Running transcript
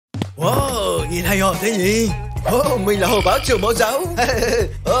Nhìn hay ho thế nhỉ? Mình là hồ báo trường mẫu giáo.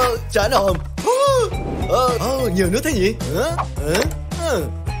 Chán hòm. Nhiều nước thế nhỉ?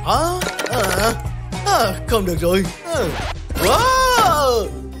 Không được rồi.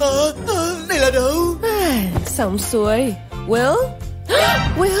 Đây là đâu? Sóng suối. Will?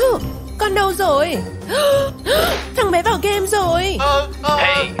 Will, con đâu rồi? Thằng bé vào game rồi.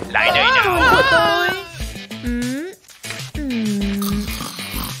 Hey, lại đây nào. Con của tôi.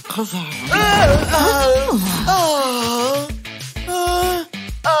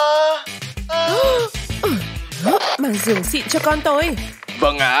 Mang giường xịn cho con tôi.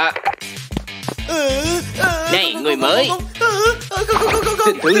 Vâng ạ. Này người mới,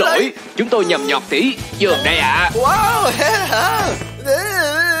 xin thứ lỗi, chúng tôi nhầm nhọt tí. Giường đây ạ. Wow.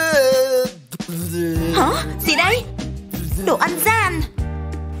 Hả? Gì đây? Đồ ăn gian.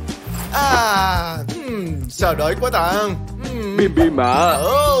 Sao đói quá ta. Bim bim ạ.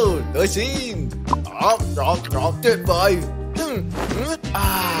 Đợi xin. Tuyệt vời.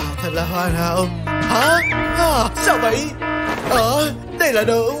 Thật là hoàn hảo. Sao vậy? Đây là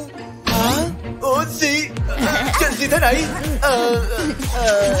đâu? Gì? Chuyện gì thế này?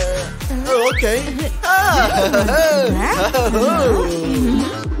 Ok.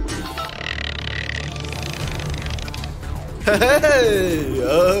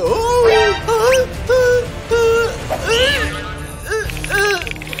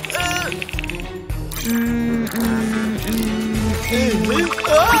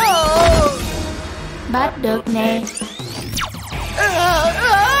 Bắt được nè.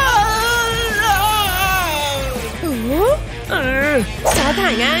 Sa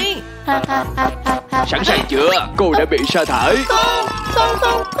thải ngay. Sẵn sàng chưa? Cô đã bị sa thải.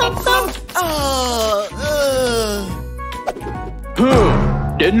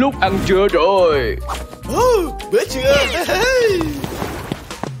 Đến lúc ăn trưa rồi. Bữa trưa.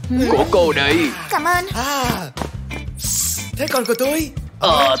 Của cô đây. Cảm ơn. Thế còn của tôi?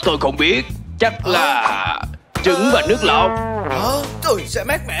 Tôi không biết. Chắc là trứng và nước lọc. Tôi sẽ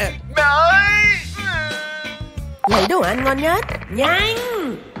mát mẹ. Mẹ ơi. Lấy đồ ăn ngon nhất. Nhanh.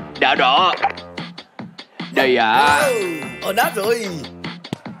 Đã đó. Đây ạ. Nát rồi.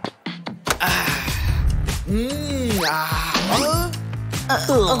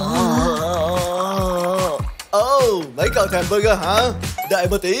 Mấy cậu thèm burger hả? Đợi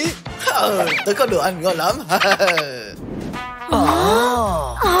một tí. Tôi có đồ ăn ngon lắm.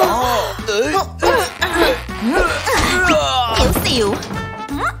 Yếu xỉu.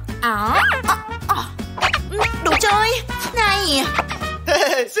 Đồ chơi. Này.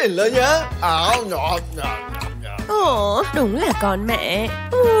 Xin lỗi nhá. Đúng là con mẹ.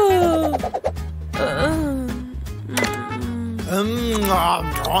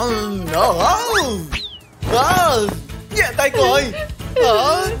 Nhẹ tay coi.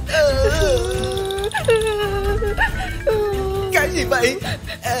 Cái gì vậy?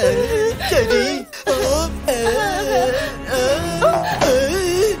 Chơi đi.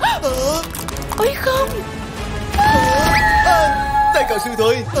 Ôi không. Tay cậu sư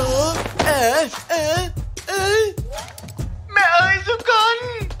thôi. Mẹ ơi giúp con.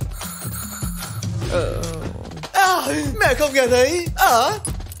 Mẹ không nghe thấy.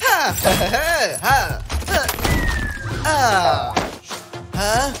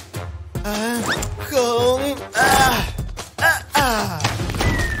 Không.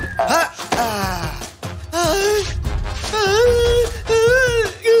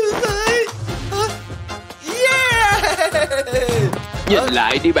 Nhìn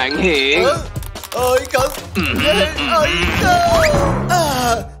lại đi bạn Hiền. Ôi cậu.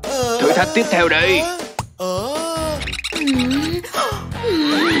 Thử thách tiếp theo đây.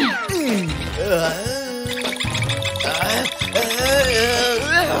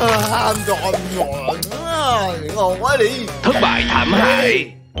 Ngon quá đi. Thất bại thảm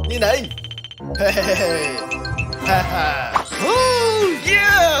hại. Như này.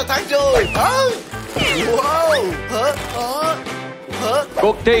 Yeah, thắng rồi. Wow.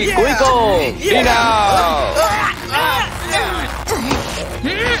 Cuộc thi cuối cùng. Đi nào.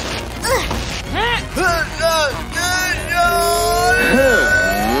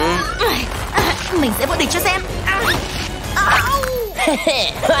 Mình sẽ vô địch cho xem. Thắng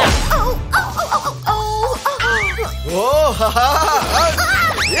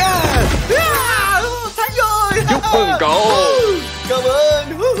rồi. Chúc mừng cậu. Cảm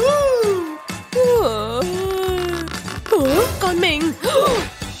ơn. Con mình. Chúc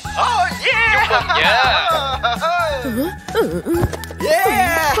mừng nha.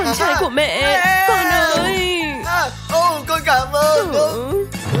 Yeah. Con trai của mẹ. Con ơi. Con cảm ơn.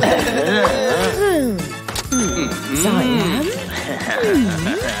 Giỏi lắm.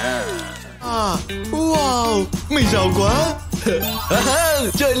 Wow, mình giàu quá.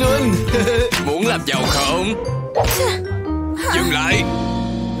 Chơi luôn. Muốn làm giàu không? Dừng lại.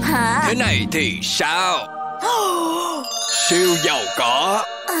 Hả? Thế này thì sao? Siêu giàu có.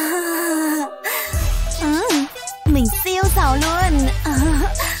 Mình siêu giàu luôn.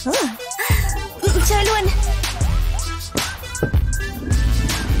 Chơi luôn.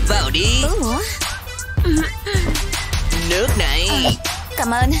 Vào đi. Nước này.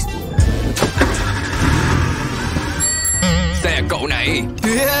 Cảm ơn. Xe cậu này.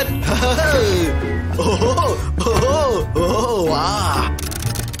 Tuyệt. Wow.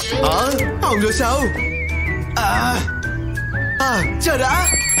 Hỏng rồi sao? Chờ đã.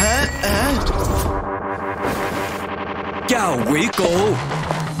 Chào quý cô.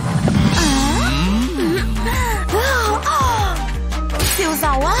 Siêu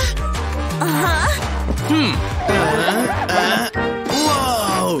giàu á.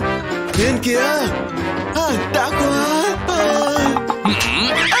 Wow. Bên kia. Đã quá.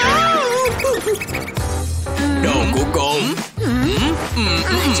 Đồ của cô.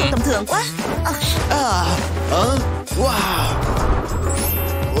 Trông tầm thường quá. Wow.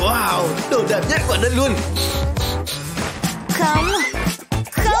 Wow, đồ đẹp nhất quả đất luôn. Không.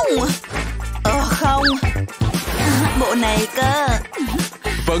 Không. Bộ này cơ.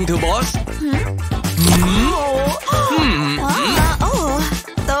 Vâng thưa boss.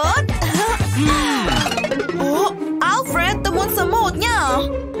 Tốt. Alfred, tôi muốn số 1 nhá.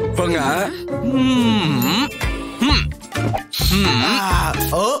 Vâng ạ.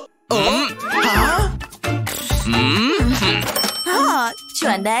 Hả?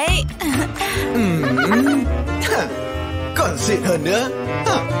 Chuẩn đấy. Còn xịn hơn nữa.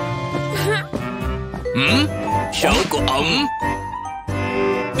 Số của ông.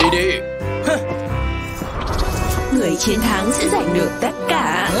 Đi. Người chiến thắng sẽ giành được tất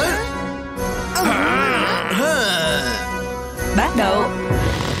cả. Bắt đầu.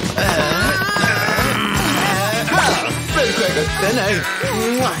 Bên khỏe được thế này. Sức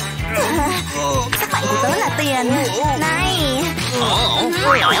mạnh của tớ là tiền. Này.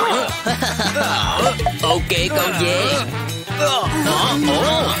 Ok con về.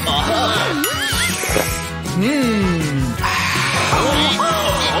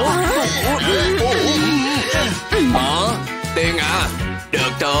 Tiền à?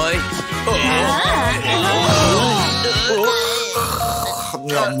 Được thôi.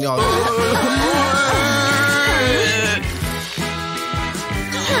 Nhòn.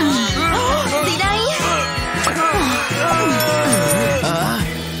 Gì đây?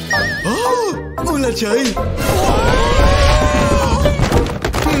 Ôi là trời.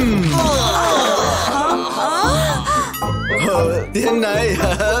 Tiền này.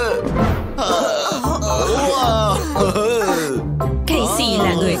 Casey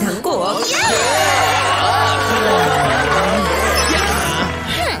là người thắng cuộc.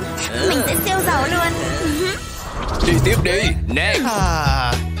 Mình sẽ siêu giàu luôn. Đi tiếp đi. Next.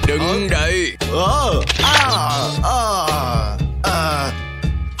 Đừng đây.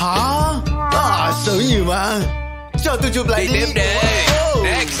 Sướng nhiều mà. Cho tôi chụp lại Đi tiếp đi.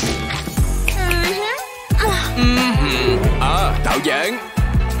 Next. Tạo dáng.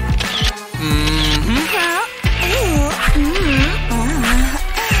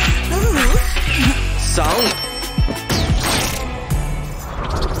 Xong.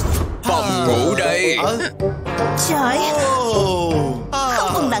 Phòng ngủ đây. Trời.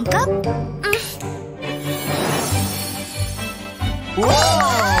 Không cùng đẳng cấp.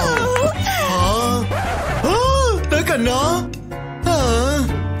 Tới cả nó.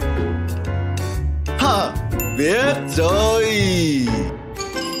 Biết rồi.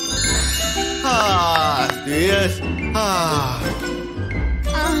 Tuyệt.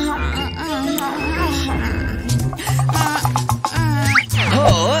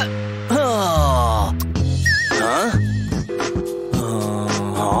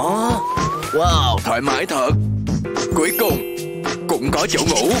 Wow, thoải mái thật. Cuối cùng cũng có chỗ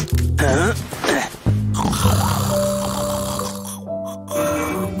ngủ.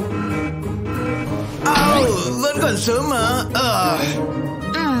 Vẫn còn sớm mà.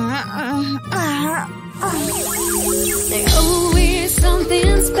 There's always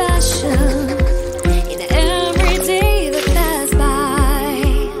something special in every day that passes by.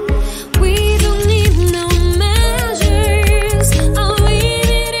 We don't need no measures. I'll leave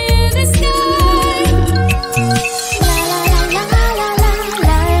it in the sky. La la la la la la,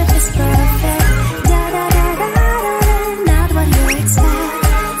 life is perfect. Da da da da da, not what you expect.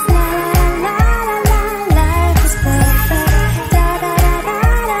 La la la la la, life is perfect. Da da da da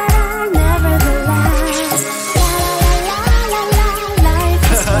da, nevertheless. La la la la la, life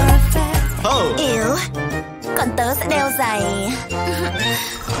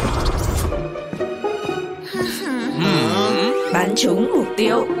Bắn trúng mục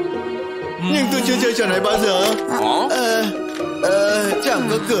tiêu. Nhưng tôi chưa chơi trò này bao giờ. Chẳng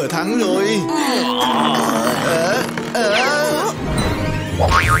có cửa thắng rồi.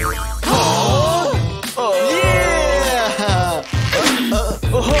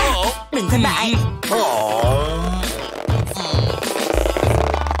 Đừng thất bại.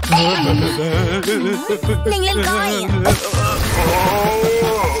 Nhanh lên coi.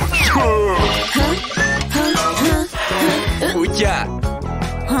 Ui cha.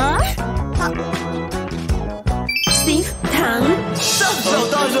 Hả? Steve thắng. Sắp giàu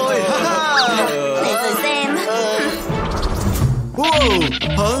to rồi. Để tôi xem.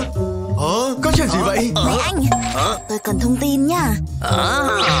 Hả? Có chuyện gì vậy? Này anh, tôi cần thông tin nha.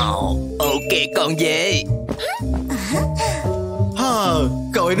 Ok con về.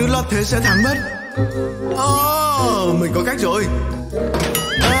 Cậu ấy đút lót thế sẽ thắng mất. Mình có cách rồi.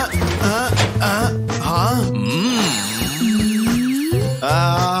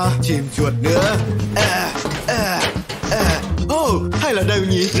 Chìm chuột nữa. Hay là đây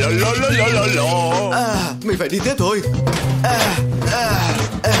nhỉ? Mình phải đi tiếp thôi.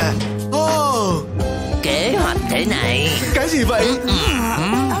 Kế hoạch thế này. Cái gì vậy?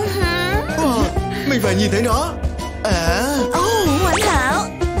 Mình phải nhìn thấy nó. Hoàn hảo.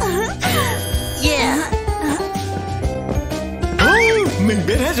 Yeah. Mình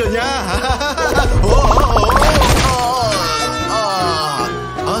biết hết rồi nha.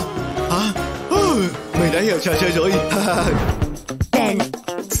 Mình đã hiểu trò chơi rồi. Đèn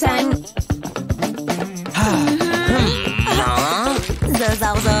xanh. Giờ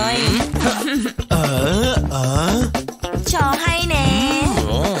giàu rồi. Trò hay nè.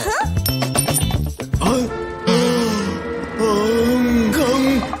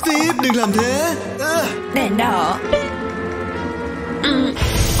 Không, Steve đừng làm thế. Đèn đỏ.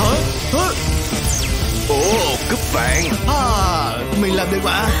 Cúp vàng. Mình làm được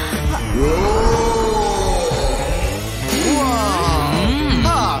mà.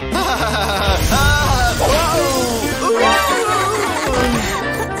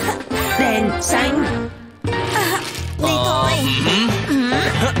 Đèn xanh. Đi thôi.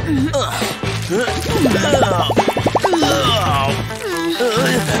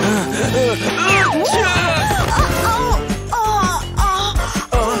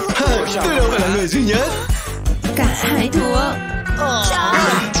 Tôi đâu phải là người duy nhất. Cả hai thua.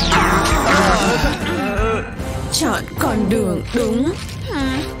 Chọn con đường đúng.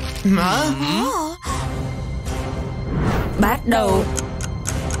 Hả? Bắt đầu.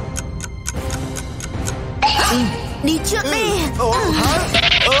 Đi trước đi.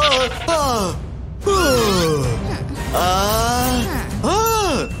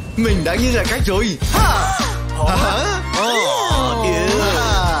 Mình đã nghĩ ra cách rồi.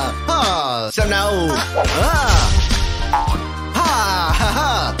 Xem nào.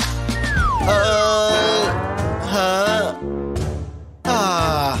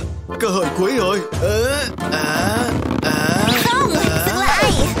 Cơ hội cuối rồi. Không, dừng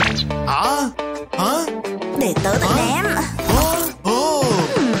lại. Để tớ tự ném.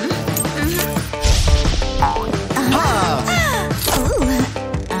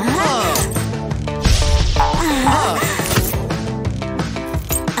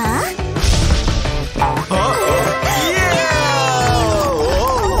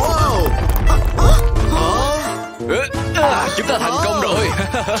 Chúng ta thành công rồi.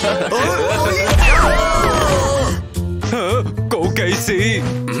 Cô Casey.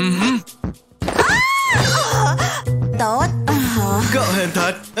 Tốt. Cậu hèn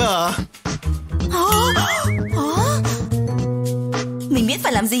thật. Mình biết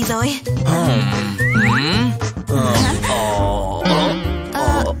phải làm gì rồi.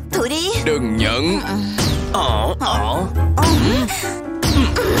 Thử đi. Đừng nhận.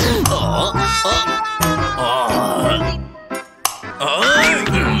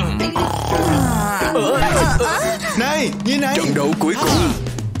 Này, nhìn này. Trận đấu cuối cùng.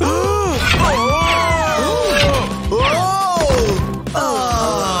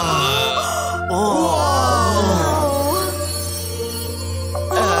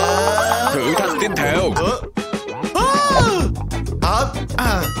 Thử thách tiếp theo.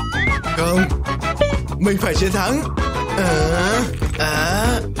 Không, mình phải chiến thắng.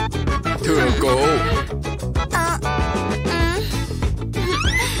 Thưa cô.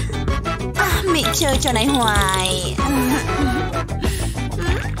 Mình chơi trò này hoài.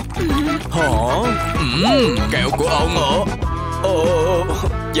 Kẹo của ông.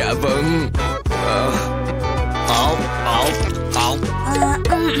 Dạ vâng.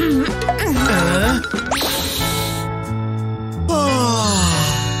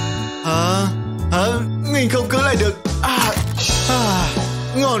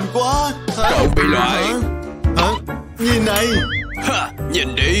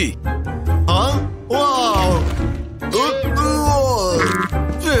 Nhìn đi. Hả? Wow.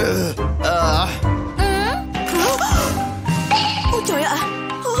 Ôi trời ạ.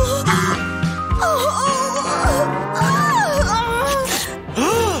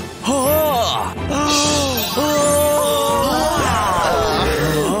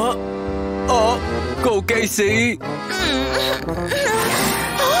 Cô Casey.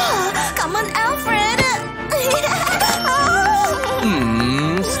 Cảm ơn Alfred.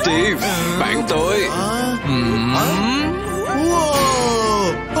 Steve, bạn tôi.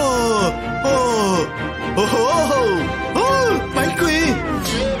 Bánh quy.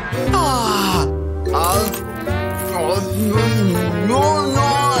 Ngon.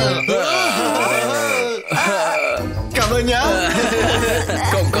 Cảm ơn nhá.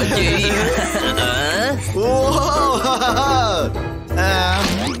 Không có gì.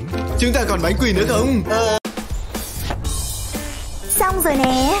 Chúng ta còn bánh quy nữa không? Xong rồi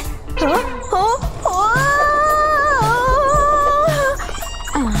nè.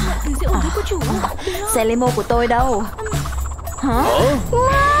 Xe limo của tôi đâu? Hả?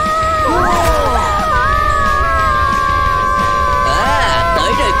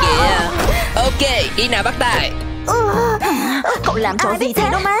 Tới rồi kìa. Ok, khi nào bắt tay? Cậu làm trò gì thế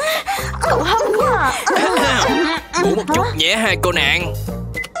đó má? Cậu hâm nhá. Ngủ một chút nhé hai cô nàng.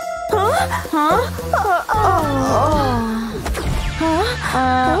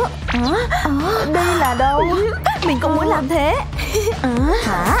 Đây là đâu? Mình cũng muốn làm thế.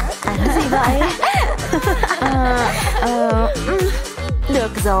 Hả? Cái gì vậy?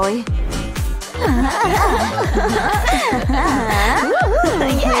 Được rồi.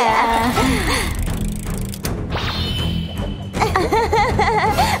 Yeah.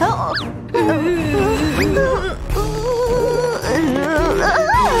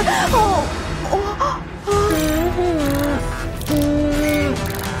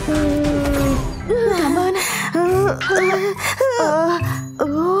 Cảm ơn.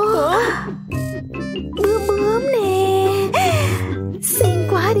 Bướm nè. Xinh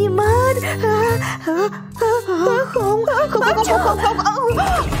quá đi mất. Không.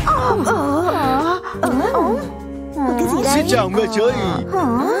 Cái gì đây? Xin chào người chơi.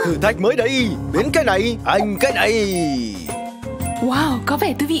 Thử thách mới đây. Biến cái này thành cái này. Wow, có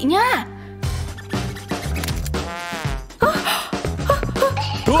vẻ thú vị nhá.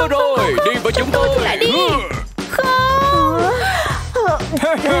 Thua rồi, đi với chúng tôi. Lại đi.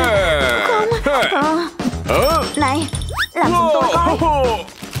 Này, làm giùm tôi coi.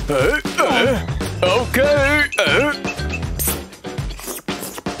 Ok.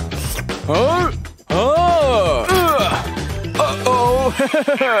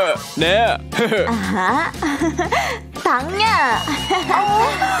 Nè. Thắng nha.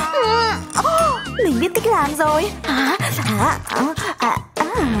 Mình biết cách làm rồi.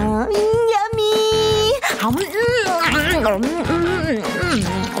 Yummy.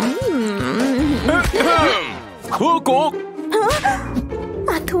 Thua cuộc.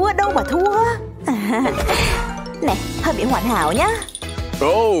 Thua đâu mà thua. Này, hơi bị hoàn hảo nhá.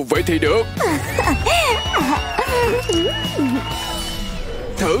 Ồ, vậy thì được.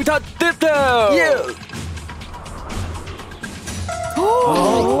 Thử thách tiếp theo.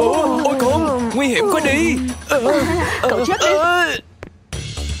 Ôi con, nguy hiểm quá đi. Cậu trước đi.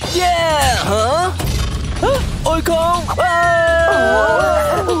 Yeah. Hả? Ôi con.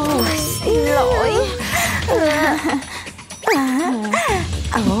 Xin lỗi.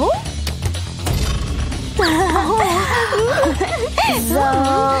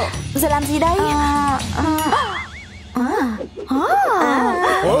 Giờ làm gì đây?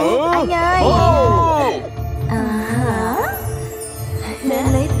 Anh ơi. Đến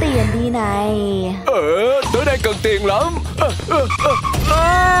lấy tiền đi này. Tới đây cần tiền lắm.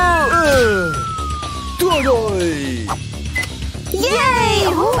 Thua rồi. Yay.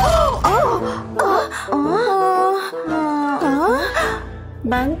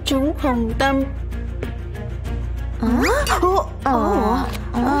 Bắn trúng hồng tâm.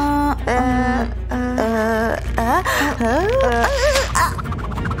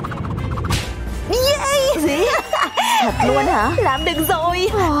 Gì? Thật luôn hả? Làm được rồi.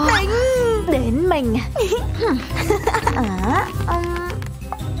 Đến mình.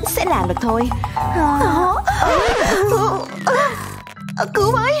 Sẽ làm được thôi.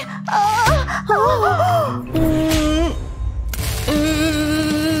 Cứu với.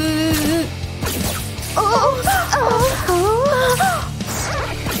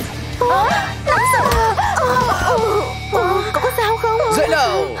 Có sao không? Dậy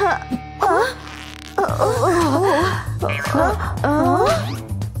nào.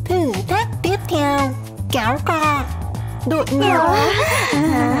 Thử thách tiếp theo. Kéo co. đội 1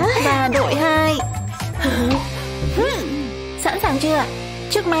 và đội 2. Sẵn sàng chưa?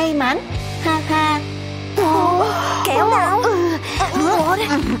 Chúc may mắn. Ha ha. Kéo nào. 1,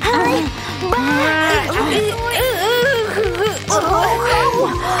 2, 3.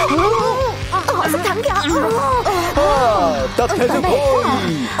 Họ sắp thắng kìa. Tập thể dục thôi.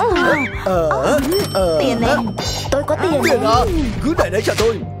 Tiền này. Tôi có tiền. Tiền à? Cứ để đấy cho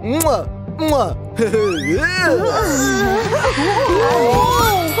tôi.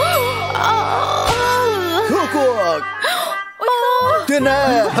 Thua cuộc. Tiền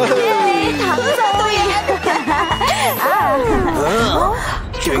nè. Thắng rồi.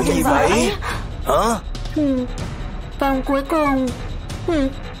 Chuyện gì vậy? Hả? Vòng cuối cùng.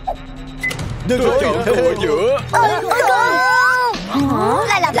 Được rồi, chọn theo ở giữa.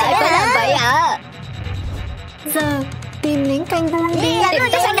 Lại làm lại làm vậy ạ? Giờ tìm lính canh buông đi. Tìm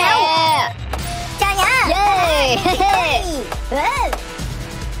cho sao nào? Chào nhá.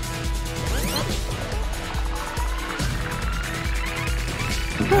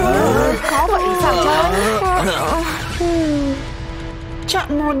 Khó vậy sao chơi?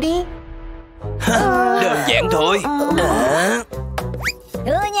 Chọn một đi. Đơn giản thôi.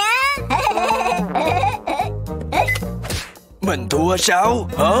 Đưa nhá. Mình thua sao?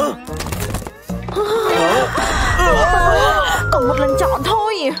 Hả? Còn một lần chọn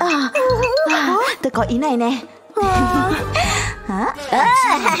thôi. Tôi có ý này nè.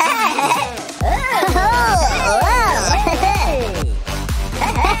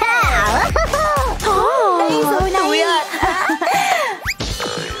 Đây rồi này.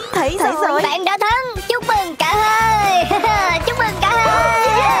 Thấy rồi. Bạn đã thắng. Chúc mừng cả hai. Chúc mừng cả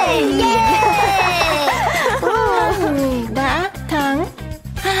hai. Đã thắng.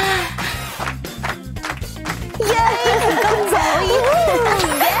 Thành công rồi.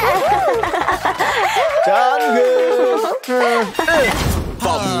 Chán ghê.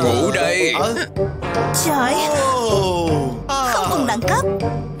 Phòng ngủ đây. Trời, không cùng đẳng cấp.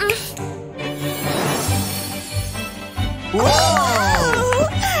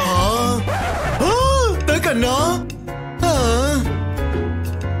 Tới cả nó.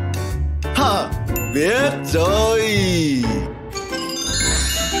 Biết rồi.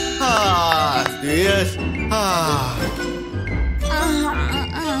 Biết.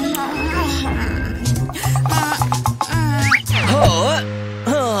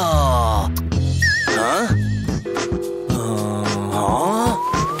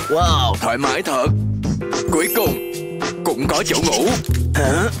 Wow, thoải mái thật. Cuối cùng cũng có chỗ ngủ.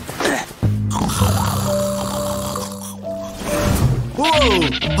 Hả?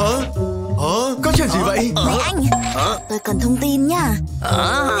 Có chuyện gì vậy? Này anh, tôi cần thông tin nha.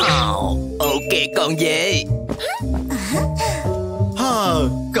 Ok, con về.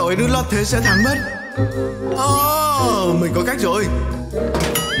 Cậu ấy đút lót thế sẽ thắng mất. Mình có cách rồi.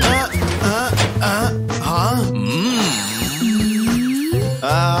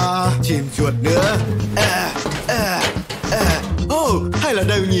 Chìm chuột nữa. Hay là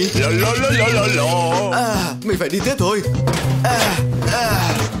đều nhỉ? Mình phải đi tiếp thôi.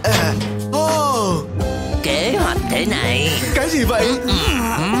 Kế hoạch thế này. Cái gì vậy?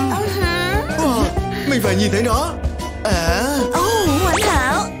 Mình phải nhìn thấy nó. Hoàn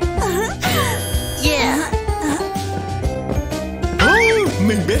hảo.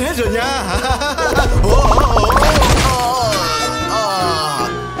 Mình biết hết rồi nha.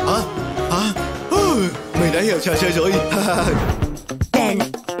 Mình đã hiểu trò chơi rồi. Đèn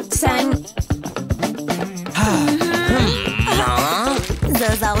xanh. Giờ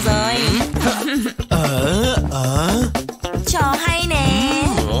giàu rồi. Trò hay nè.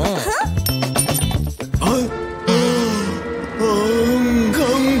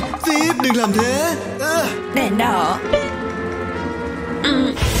 Không, Zip đừng làm thế. Đèn đỏ.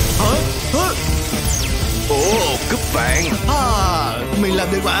 Cúp vàng. Mình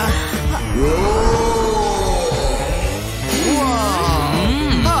làm được mà.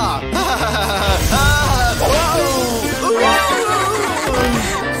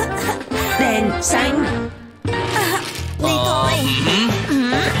 Đèn xanh. Đi thôi.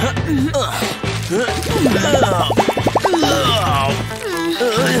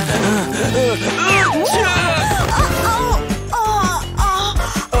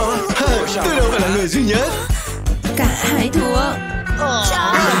 Tôi đâu phải là người duy nhất. Cả hai thua.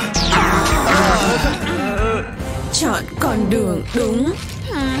 Chọn con đường đúng.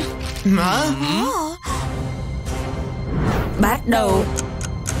 Hả? Bắt đầu.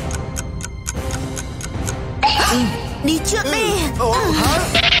 Đi trước đi.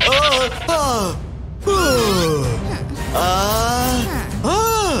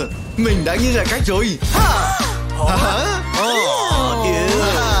 Mình đã nghĩ ra cách rồi.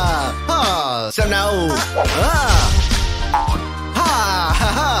 Xem nào.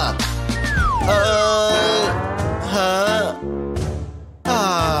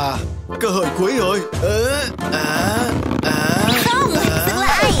 Cơ hội cuối rồi. Không, dừng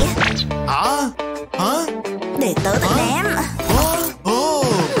lại. Để tớ tự ném.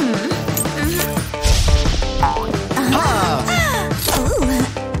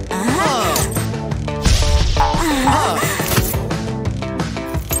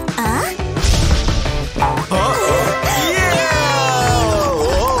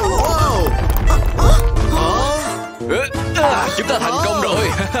 Chúng ta thành công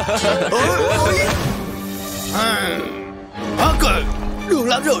rồi. Được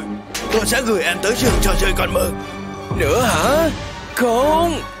lắm rồi. Tôi sẽ gửi em tới trường trò chơi con mơ. Nữa hả?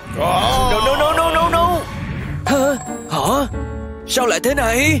 Không. No. Hả? Sao lại thế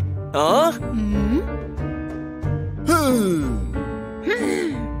này? Hả?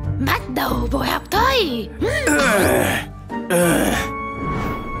 Bắt đầu buổi học thôi.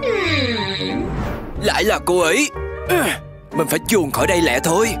 Lại là cô ấy. Mình phải chuồn khỏi đây lẹ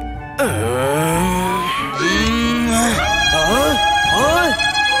thôi.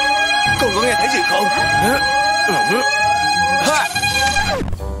 Cô có nghe thấy gì không?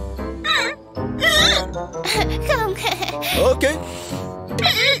 Không. Ok.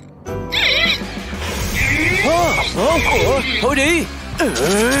 Thôi đi.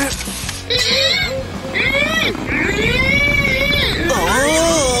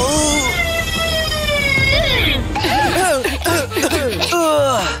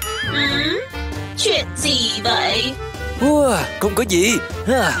 Chuyện gì vậy? Không có gì.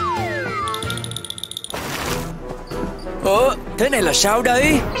 Thế này là sao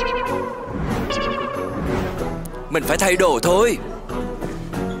đây? Mình phải thay đồ thôi.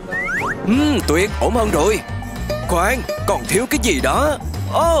 Tuyệt, ổn hơn rồi. Khoan, còn thiếu cái gì đó.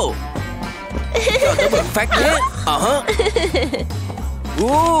 Cho tớ bật phát nhé.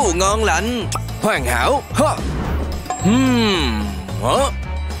 Ngon lành. Hoàn hảo.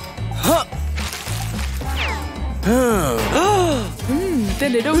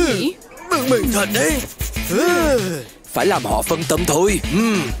 Tên đấy đâu nhỉ? Bực mình thật đấy. Phải làm họ phân tâm thôi.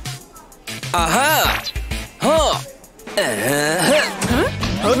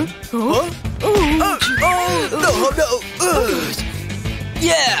 Đậu.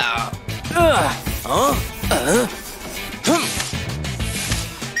 Yeah.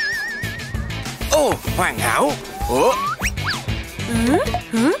 Hoàn hảo.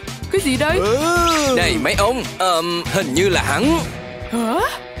 Cái gì đây? Này mấy ông, hình như là hắn. Hả?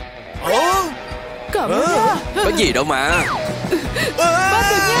 Cảm ơn nha. Có gì đâu mà. Bắt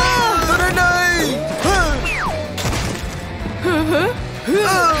được nha. Tôi đến đây.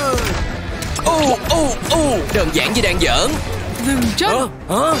 Đơn giản như đang giỡn. Dừng chân.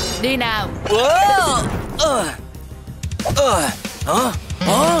 Hả? Đi nào.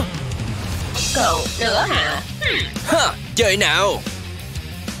 Cậu nữa hả? Chơi nào.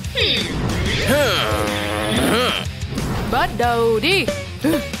 Bắt đầu đi.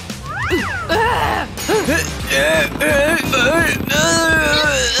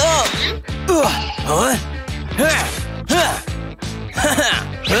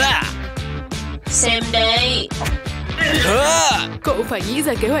 Xem đây. Cậu phải nghĩ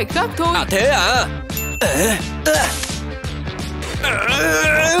ra kế hoạch khác thôi. À thế à?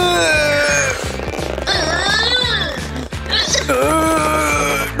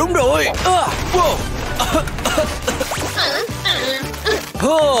 Đúng rồi.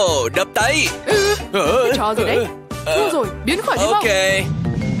 Đập tay. Trò gì đấy? Thua rồi, biến khỏi đi mau. Ok.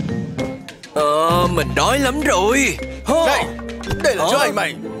 Mình đói lắm rồi. Này, đây là chỗ anh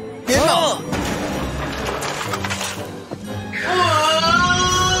mày. Tiến nào.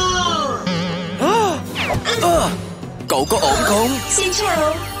 Cậu có ổn không? Xin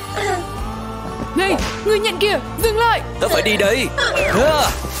chào. Này, người nhận kìa, dừng lại. Tớ phải đi đây.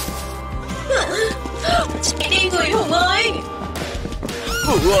 Chạy đi người hùng ơi.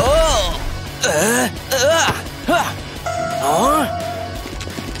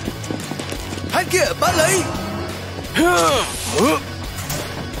 Hắn kia, bắt lấy.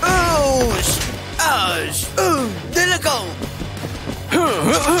 Đây là cậu.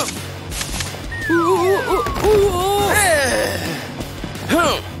 Không.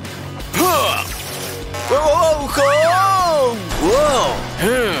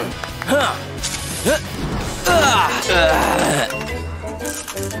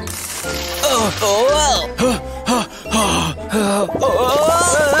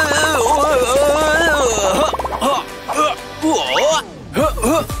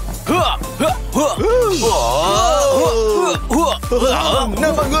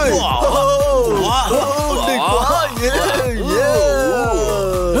 Nào mọi người. Đỉnh quá.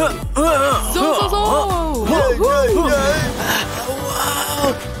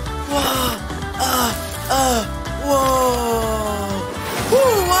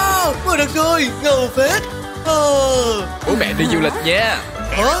 Wow, được rồi, ngầu phết. Bố mẹ đi du lịch nha.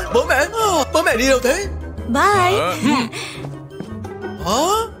 Hả? Bố mẹ đi đâu thế? Bye.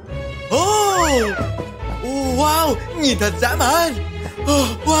 Wow, nhìn thật dã man.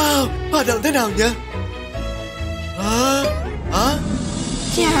 Wow, hoạt động thế nào nhỉ?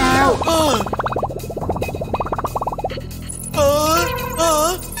 Chào.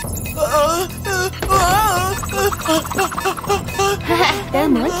 Tớ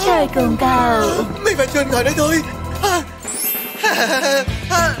muốn chơi cùng cậu. Mình phải truyền khỏi đây thôi.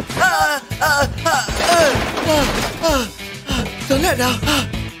 Trốn lại nào.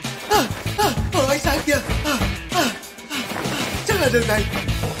 Ánh sáng kìa. Chắc là đường này.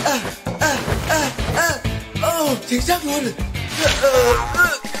 Chính xác luôn.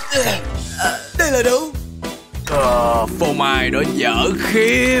 Đây là đâu? Phô mai đó dở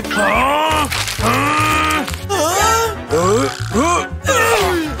khiếp.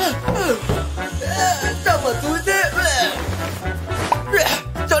 Sao mà tôi thế?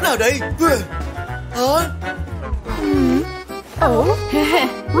 Chỗ nào đây? Ủa?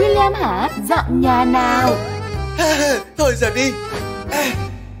 William hả? Dọn nhà nào? Thôi dẹp đi.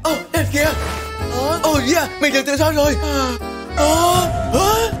 Đèn kia. Yeah, mình được tự do rồi. Không.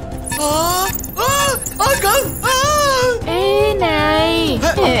 Ê này.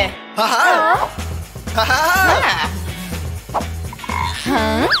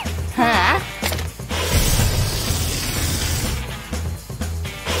 Hả?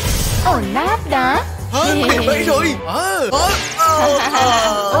 Ổn nát đó. Bị bẫy rồi.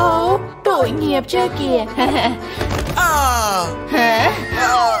 Tội nghiệp chưa kìa.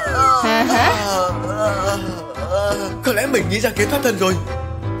 Có lẽ mình nghĩ ra kế thoát thân rồi.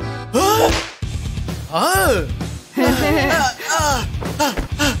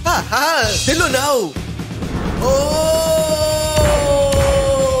 Đến luôn nào.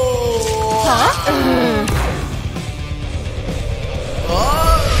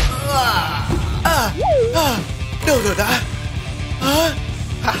 Đâu rồi đã?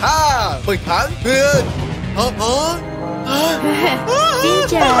 Mình thắng Huyền. Xin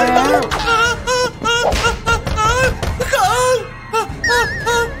chào. Không.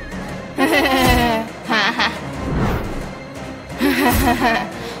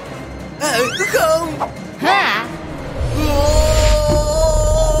 Không.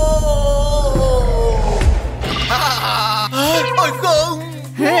 Ôi không.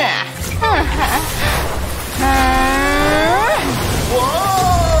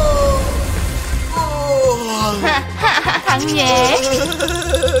 Thắng nhé.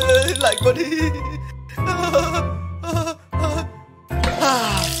 Lại qua đi.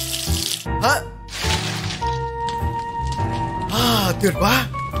 Tuyệt quá.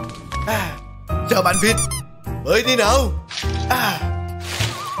 Chào bạn vịt. Mới đi nào.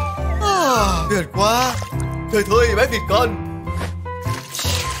 Tuyệt quá. Thôi bé vịt con.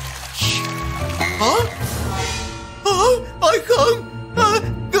 Ôi không.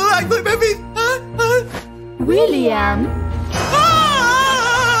 Cứu anh với bé vịt. William.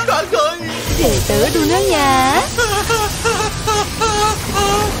 Con rồi. Để tớ đu nước nha.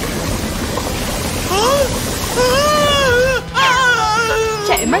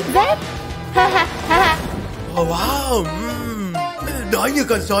 Chạy mất dép. Wow. Đói như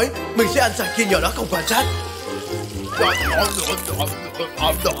con sói. Mình sẽ ăn sạch khi nhỏ đó không quan sát.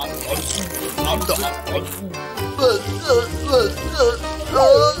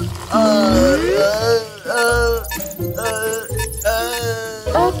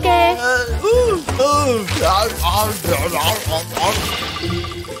 Ok.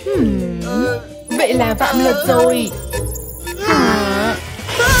 Vậy là phạm luật rồi.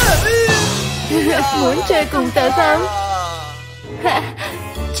 Muốn chơi cùng tớ không?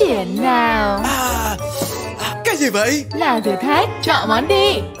 Triển nào. Cái gì vậy? Là thử thách. Chọn món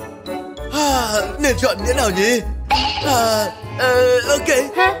đi. Nên chọn đĩa nào nhỉ? Ok.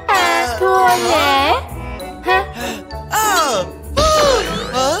 Thua nhé.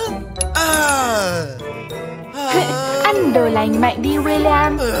 Ăn đồ lành mạnh đi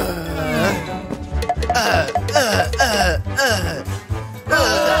William.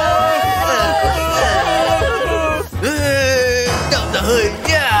 Đậm ra hơi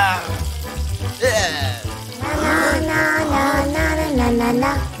nha.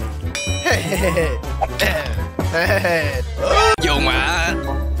 Vô mà.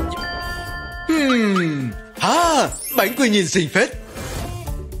 Bánh quy nhìn xinh phết.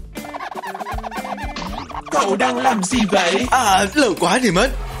 Cậu đang làm gì vậy? Lâu quá thì mất.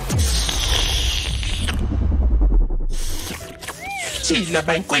 Chỉ là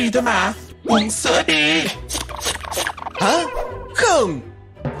bánh quy thôi mà. Uống sữa đi. Hả? Không.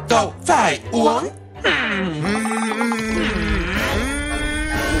 Cậu phải uống.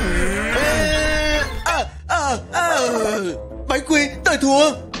 Bánh quy, tôi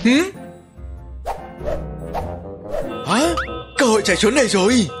thua. Hả? Cơ hội chạy trốn này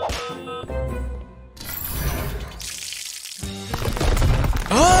rồi.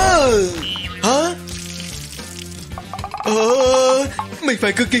 Hả? Mình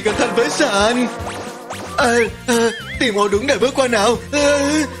phải cực kỳ cẩn thận với sàn. Tìm ô đúng để bước qua nào.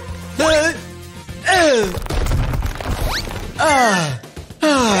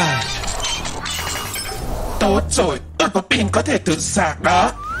 Tốt rồi, tôi có pin có thể tự sạc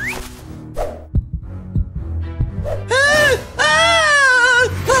đó.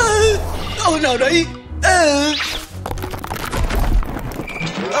 Ô nào đấy.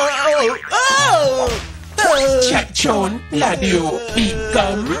 Chạy trốn là điều bị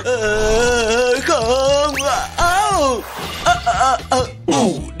cấm. Không.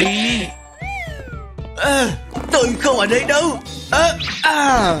 Ngủ đi. Tôi không ở đây đâu.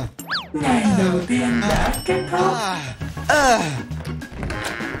 Ngày đầu tiên đã kết thúc.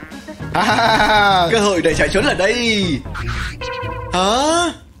 Cơ hội để chạy trốn là đây.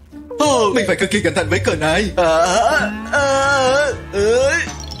 Hả? Mình phải cực kỳ cẩn thận với cờ này.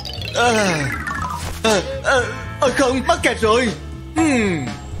 Không, mắc kẹt rồi.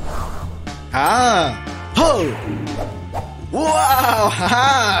 Wow.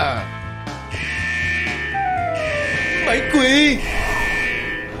 Bánh quy.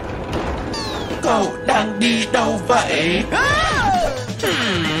 Cậu đang đi đâu vậy?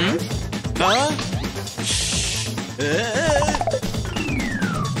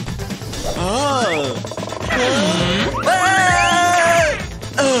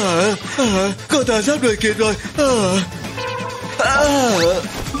 Cậu ta sắp đuổi kịp rồi.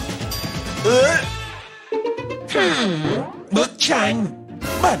 Bức tranh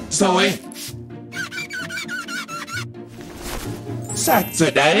bẩn rồi. Sạch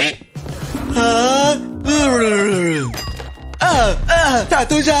rồi đấy. Thả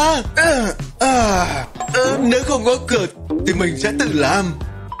tôi ra. Nếu không có cửa thì mình sẽ tự làm.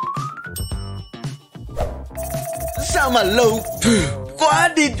 Sao mà lâu quá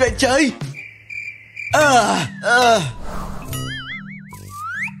đi vậy trời.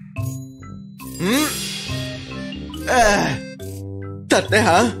 Thật đấy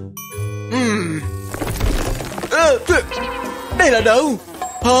hả? Đây là đâu?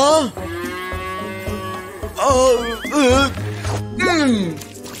 Hả?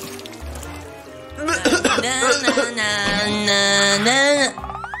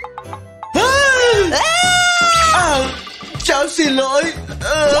 Cháu xin lỗi.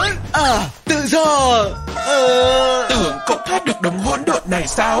 Tự do. Tưởng cậu thoát được đống hỗn độn này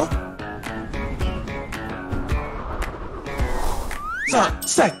sao? Dọn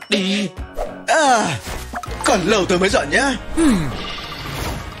sạch đi. Còn lâu tôi mới dọn nhá.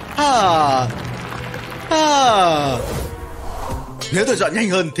 Nếu tôi dọn nhanh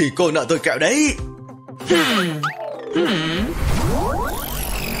hơn thì cô nợ tôi kẹo đấy.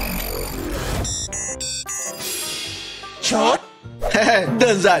 Chốt.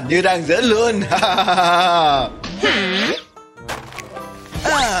 Đơn giản như đang giỡn luôn.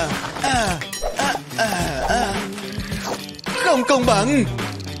 Không công bằng.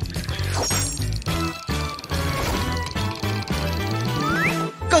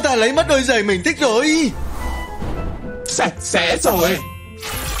 Cậu ta lấy mất đôi giày mình thích rồi. Sạch sẽ rồi.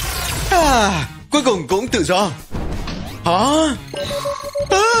 Cuối cùng cũng tự do. Hả?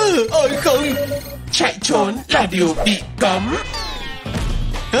 Ôi không. Chạy trốn là điều bị cấm.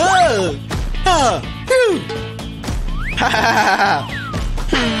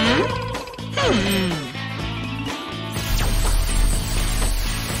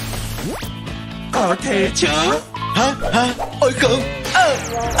 Có thế chứ? Ôi không.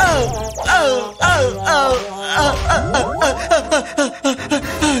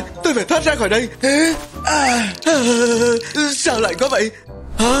 Tôi phải thoát ra khỏi đây. Sao lại có vậy?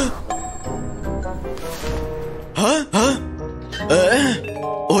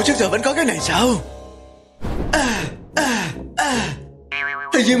 Ủa trước giờ vẫn có cái này sao?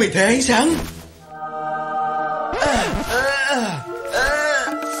 Hình như mình thấy ánh sáng.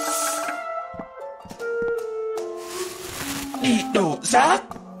 Đi đổ rác.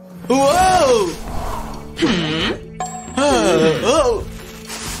 Wow.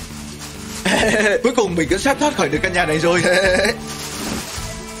 Cuối cùng mình cũng sắp thoát khỏi được căn nhà này rồi.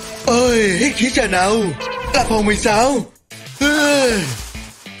 Ôi, hít khí trời nào. Là phòng mình sao?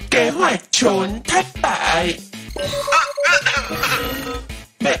 Kế hoạch trốn thất bại.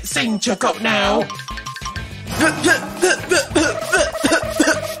 Vệ sinh cho cậu nào.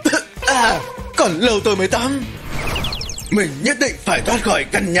 Còn lâu tôi mới tắm. Mình nhất định phải thoát khỏi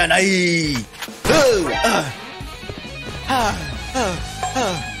căn nhà này.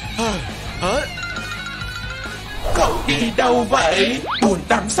 Cậu đi đâu vậy? Bồn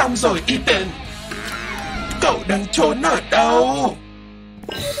tắm xong rồi Ethan. Cậu đang trốn ở đâu?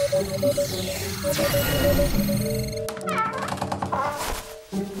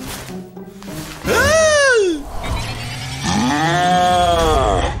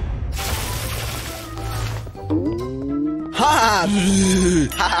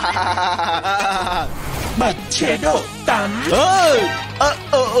 Bật chế độ tắm.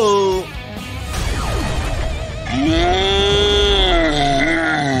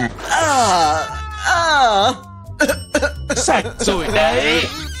 Sạch rồi đấy.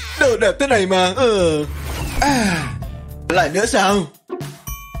 Đồ đẹp thế này mà. Lại nữa sao?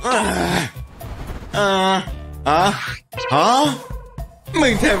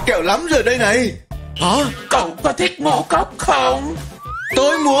 Mình thèm kẹo lắm rồi đây này. Cậu có thích ngũ cốc không?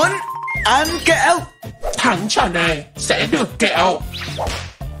 Tôi muốn ăn kẹo. Thắng trò này sẽ được kẹo.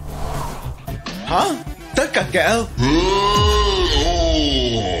 Tất cả kẹo.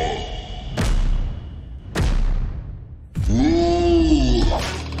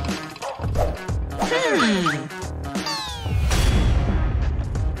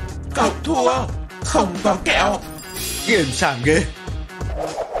 Cậu thua. Không có kẹo. Nghiền sảng ghê.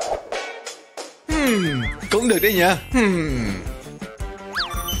 Cũng được đấy nhá.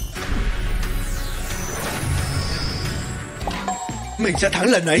 Mình sẽ thắng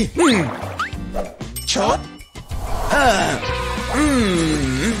lần này. Chốt.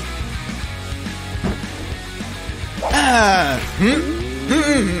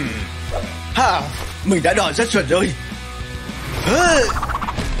 Mình đã đo rất chuẩn rồi.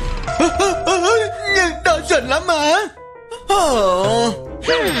 Nhưng đo chuẩn lắm mà.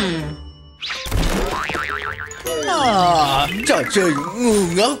 Trò chơi ngu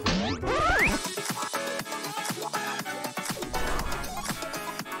ngốc.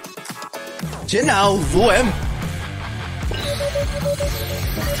 Chiến nào Vũ em.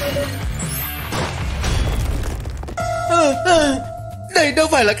 Đây đâu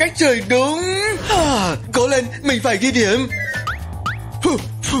phải là cách chơi đúng. Cố lên, mình phải ghi điểm.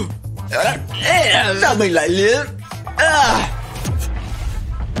 Sao mình lại liếm.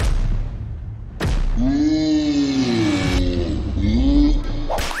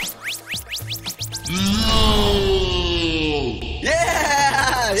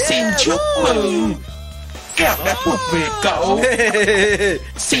 Xin chúc mừng. Kẹo đã thuộc về cậu.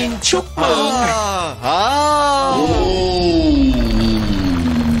 Xin chúc mừng.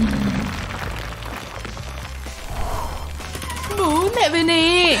 Bố mẹ về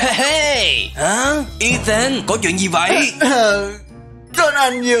nè. Ethan, có chuyện gì vậy? Con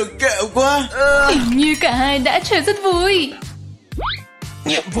ăn nhiều kẹo quá. Hình như cả hai đã chơi rất vui.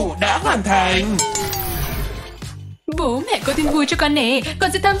 Nhiệm vụ đã hoàn thành. Bố mẹ có tin vui cho con nè.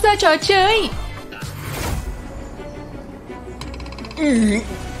 Con sẽ tham gia trò chơi.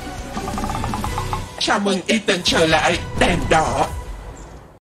 Chào mừng Ethan trở lại. Đèn đỏ.